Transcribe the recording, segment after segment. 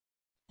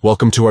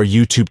Welcome to our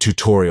YouTube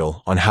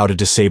tutorial on how to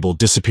disable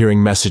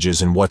disappearing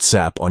messages in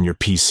WhatsApp on your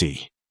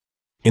PC.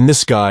 In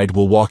this guide,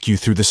 we'll walk you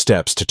through the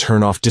steps to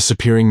turn off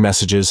disappearing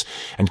messages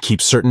and keep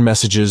certain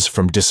messages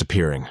from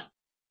disappearing.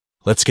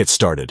 Let's get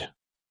started.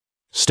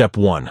 Step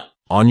 1.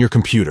 On your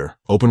computer,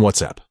 open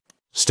WhatsApp.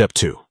 Step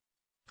 2.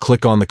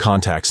 Click on the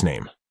contact's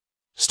name.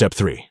 Step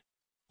 3.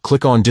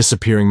 Click on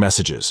disappearing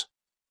messages.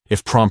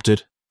 If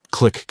prompted,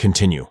 click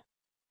Continue.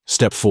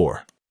 Step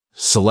 4.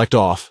 Select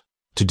Off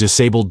to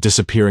disable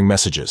disappearing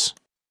messages.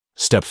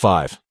 Step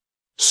 5.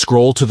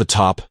 Scroll to the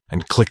top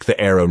and click the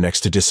arrow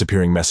next to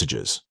disappearing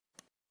messages.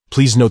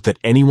 Please note that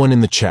anyone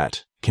in the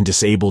chat can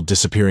disable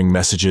disappearing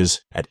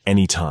messages at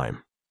any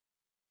time.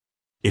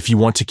 If you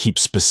want to keep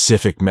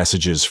specific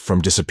messages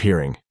from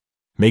disappearing,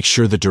 make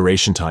sure the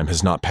duration time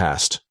has not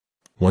passed.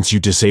 Once you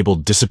disable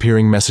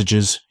disappearing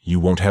messages,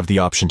 you won't have the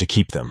option to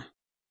keep them.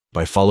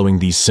 By following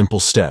these simple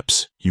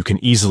steps, you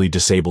can easily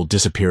disable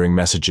disappearing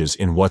messages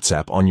in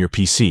WhatsApp on your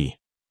PC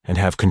and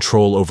have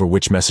control over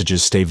which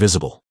messages stay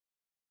visible.